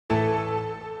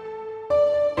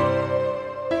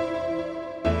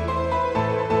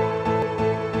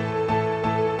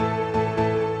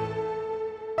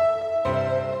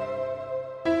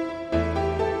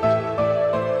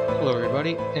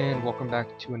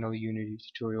back to another Unity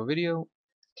tutorial video.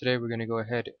 Today we're going to go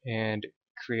ahead and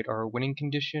create our winning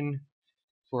condition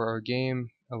for our game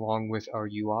along with our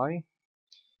UI.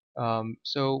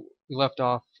 So we left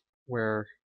off where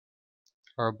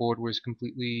our board was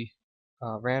completely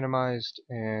randomized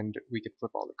and we could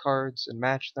flip all the cards and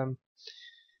match them.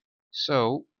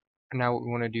 So now what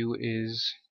we want to do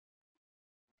is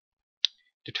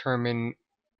determine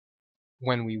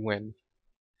when we win.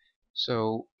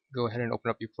 So go ahead and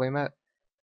open up your playmat,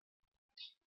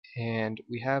 and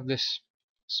we have this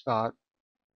spot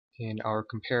in our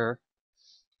compare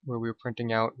where we were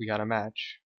printing out we got a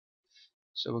match.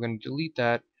 So we're going to delete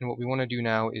that, and what we want to do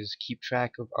now is keep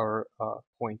track of our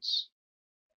points.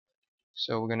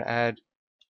 So we're going to add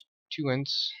two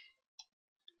ints,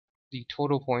 the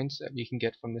total points that we can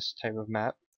get from this type of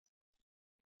map,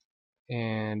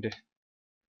 and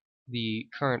the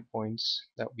current points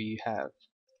that we have.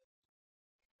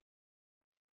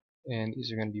 And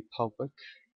these are going to be public.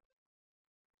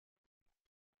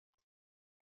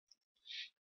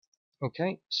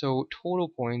 Okay, so total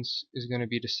points is going to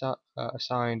be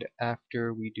assigned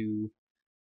after we do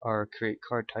our create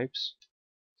card types.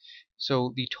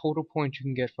 So the total point you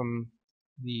can get from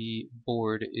the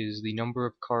board is the number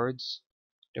of cards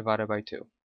divided by 2.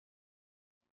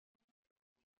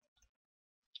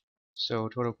 So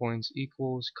total points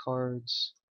equals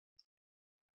cards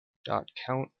dot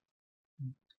count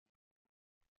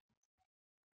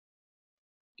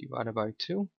divided by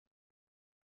 2.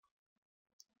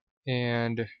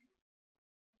 And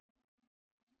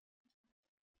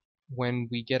when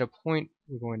we get a point,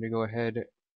 we're going to go ahead,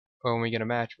 or when we get a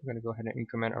match, we're going to go ahead and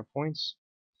increment our points.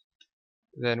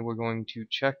 Then we're going to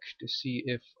check to see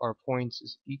if our points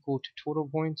is equal to total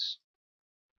points.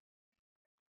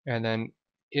 And then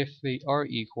if they are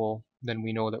equal, then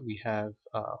we know that we have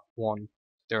won.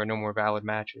 There are no more valid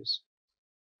matches.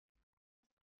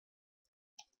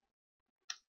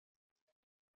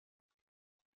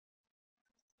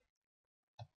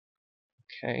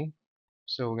 Okay,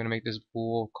 so we're going to make this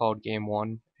bool called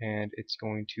game1, and it's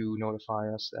going to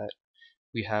notify us that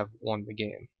we have won the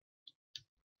game.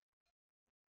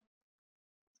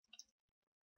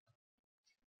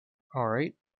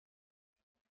 Alright,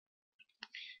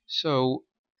 so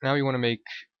now we want to make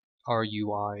our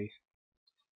UI,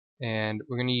 and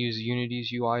we're going to use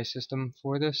Unity's UI system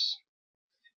for this,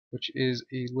 which is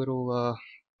a little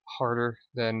harder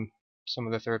than some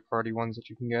of the third-party ones that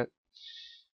you can get,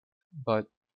 but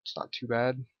it's not too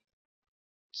bad.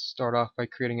 Start off by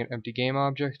creating an empty game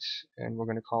object, and we're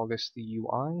going to call this the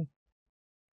UI,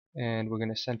 and we're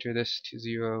going to center this to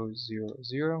 0, 0,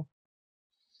 0.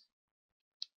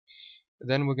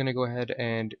 Then we're going to go ahead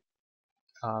and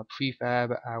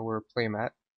prefab our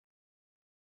playmat.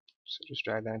 So just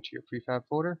drag that into your prefab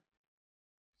folder.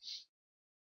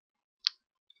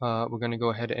 We're going to go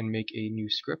ahead and make a new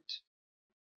script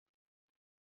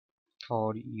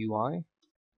called UI,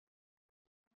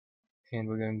 and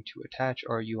we're going to attach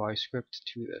our UI script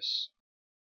to this.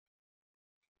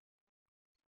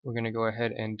 We're going to go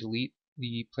ahead and delete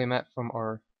the playmat from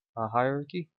our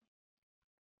hierarchy.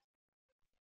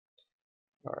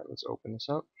 Alright, let's open this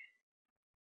up.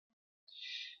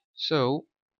 So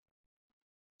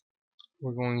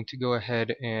we're going to go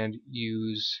ahead and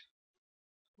use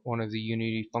one of the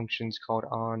Unity functions called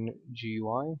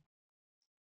onGUI.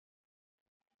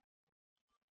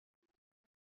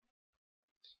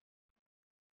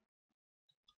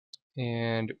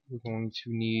 And we're going to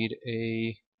need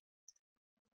a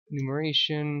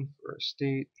enumeration for a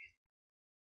state,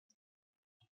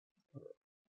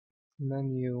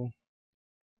 menu,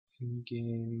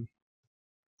 in-game,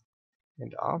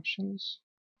 and options,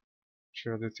 which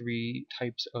are the 3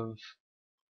 types of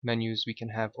menus we can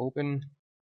have open.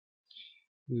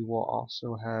 We will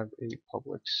also have a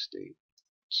public state,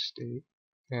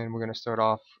 and we're going to start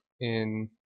off in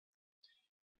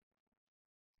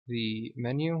the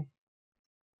menu.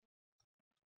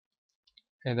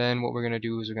 And then what we're going to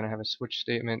do is we're going to have a switch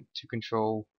statement to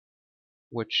control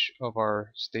which of our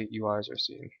state UIs are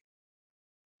seen.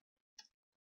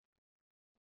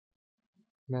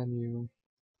 Menu,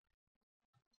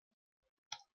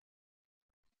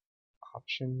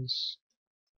 options,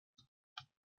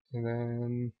 and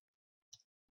then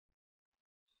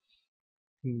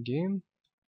in game.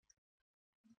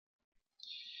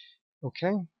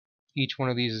 Okay, each one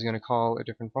of these is going to call a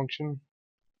different function.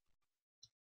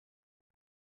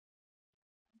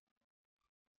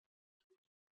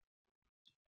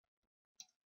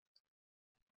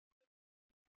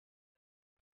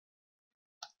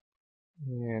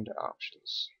 And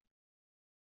options.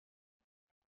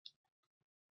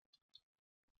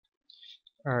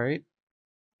 Alright,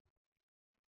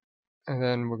 and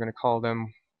then we're going to call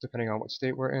them depending on what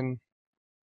state we're in.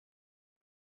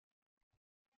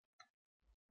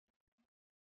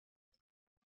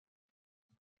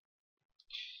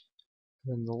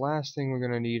 And the last thing we're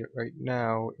going to need right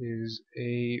now is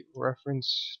a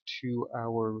reference to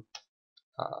our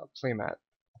playmat.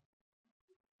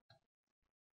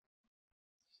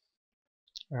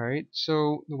 Alright,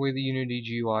 so the way the Unity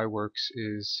GUI works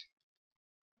is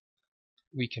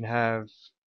we can have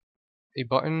a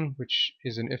button which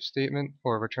is an if statement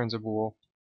or returns a bool,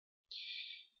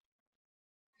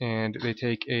 and they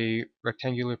take a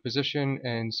rectangular position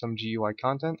and some GUI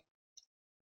content,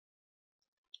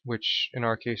 which in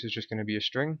our case is just going to be a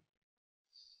string.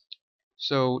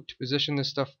 So to position this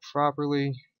stuff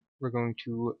properly, we're going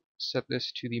to set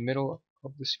this to the middle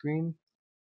of the screen.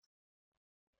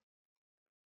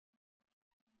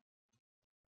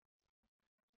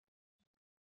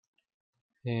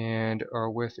 And our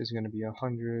width is going to be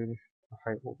 100, our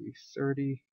height will be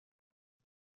 30,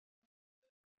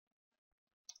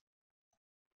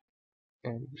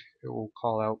 and it will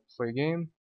call out play game.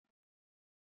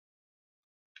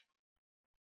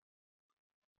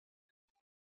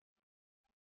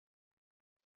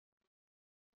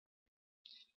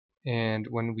 And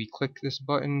when we click this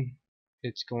button,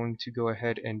 it's going to go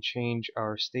ahead and change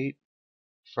our state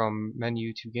from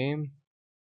menu to game.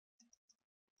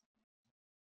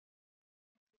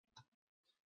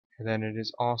 And then it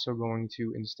is also going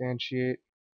to instantiate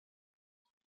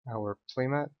our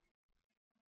playmat.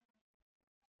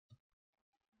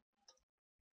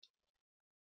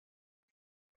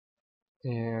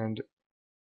 And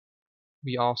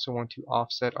we also want to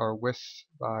offset our width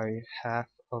by half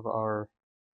of our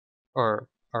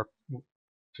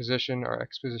position, our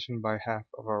X position by half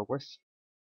of our width,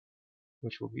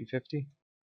 which will be 50.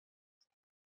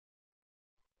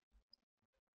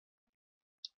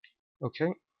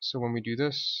 Okay, so when we do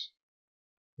this,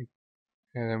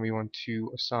 and then we want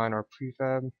to assign our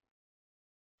prefab,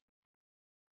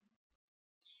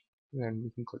 then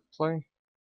we can click play,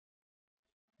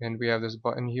 and we have this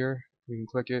button here. We can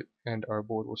click it and our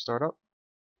board will start up.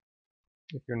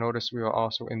 If you'll notice, we are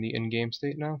also in the in-game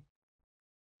state now.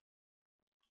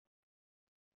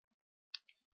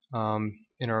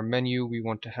 In our menu, we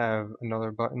want to have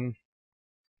another button.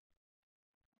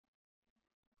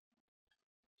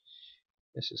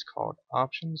 This is called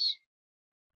Options.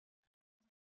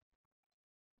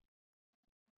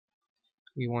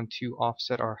 We want to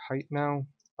offset our height now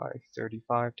by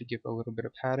 35 to give a little bit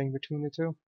of padding between the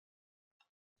two.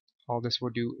 All this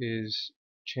will do is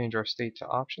change our state to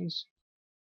Options.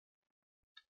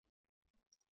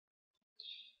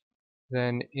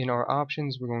 Then in our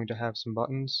options, we're going to have some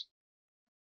buttons.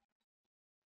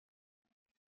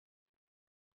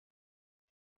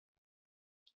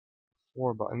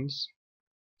 Four buttons.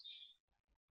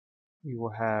 We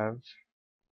will have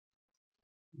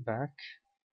back,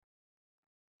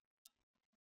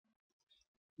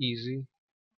 easy,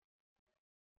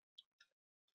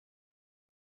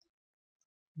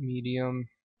 medium,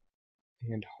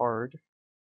 and hard.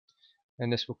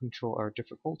 And this will control our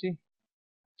difficulty.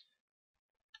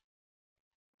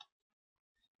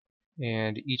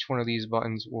 And each one of these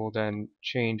buttons will then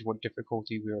change what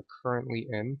difficulty we are currently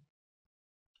in.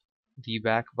 The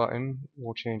back button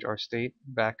will change our state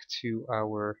back to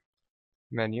our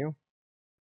menu.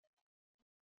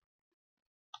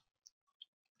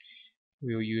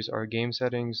 We will use our game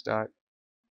settings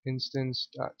 .instance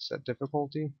 .set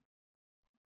difficulty.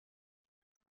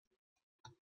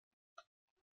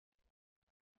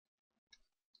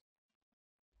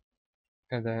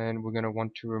 And then we're going to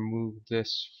want to remove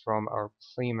this from our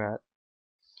playmat.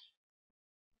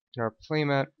 In our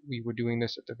playmat, we were doing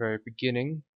this at the very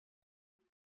beginning.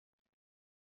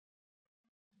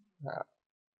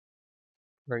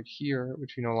 Right here,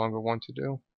 which we no longer want to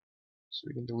do. So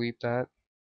we can delete that.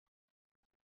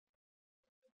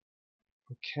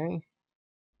 Okay.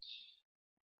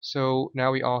 So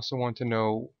now we also want to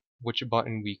know which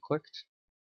button we clicked.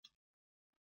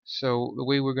 So the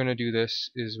way we're going to do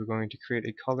this is we're going to create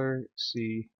a color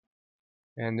C,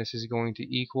 and this is going to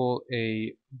equal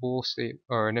a bool state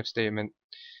or an if statement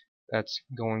that's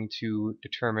going to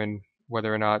determine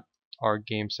whether or not our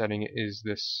game setting is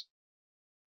this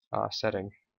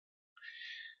setting.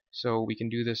 So we can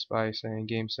do this by saying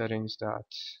game settings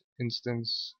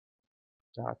 .instance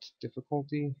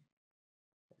 .difficulty.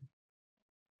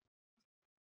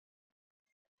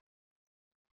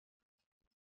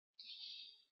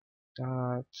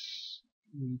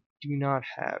 We do not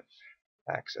have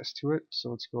access to it, so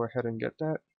let's go ahead and get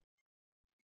that.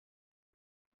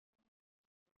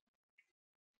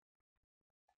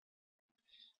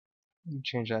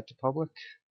 Change that to public.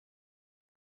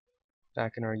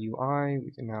 Back in our UI,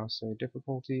 we can now say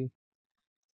difficulty.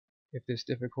 If this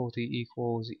difficulty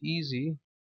equals easy,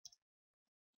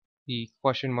 the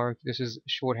question mark, this is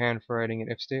shorthand for writing an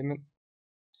if statement,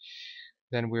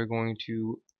 then we're going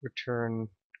to return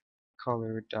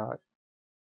color dot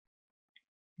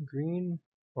green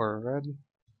or red.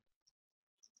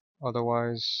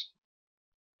 Otherwise,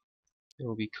 it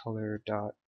will be color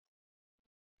dot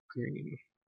green.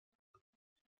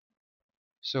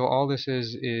 So all this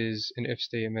is an if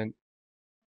statement.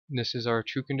 This is our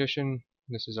true condition.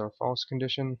 This is our false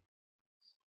condition.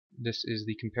 This is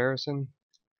the comparison.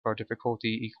 Our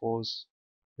difficulty equals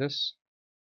this.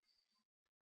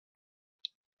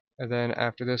 And then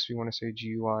after this, we want to say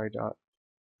GUI dot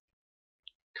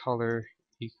color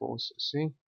equals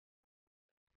C.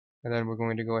 And then we're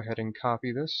going to go ahead and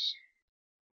copy this,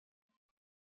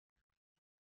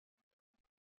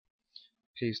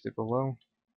 paste it below,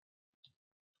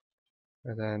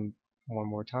 and then one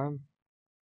more time.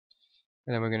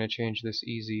 And then we're going to change this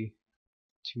easy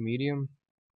to medium,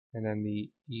 and then the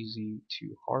easy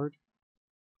to hard.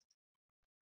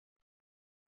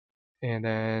 And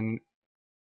then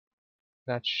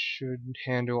that should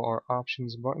handle our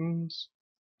options buttons.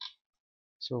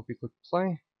 So if we click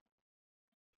play,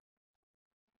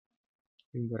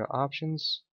 we can go to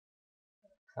options.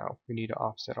 Now we need to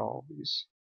offset all of these.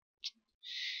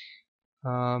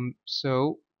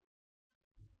 So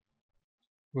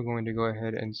we're going to go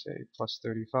ahead and say plus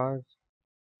 35,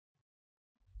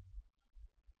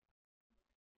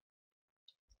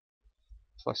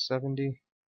 plus 70,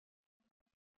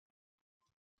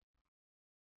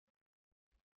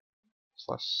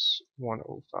 plus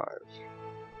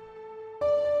 105.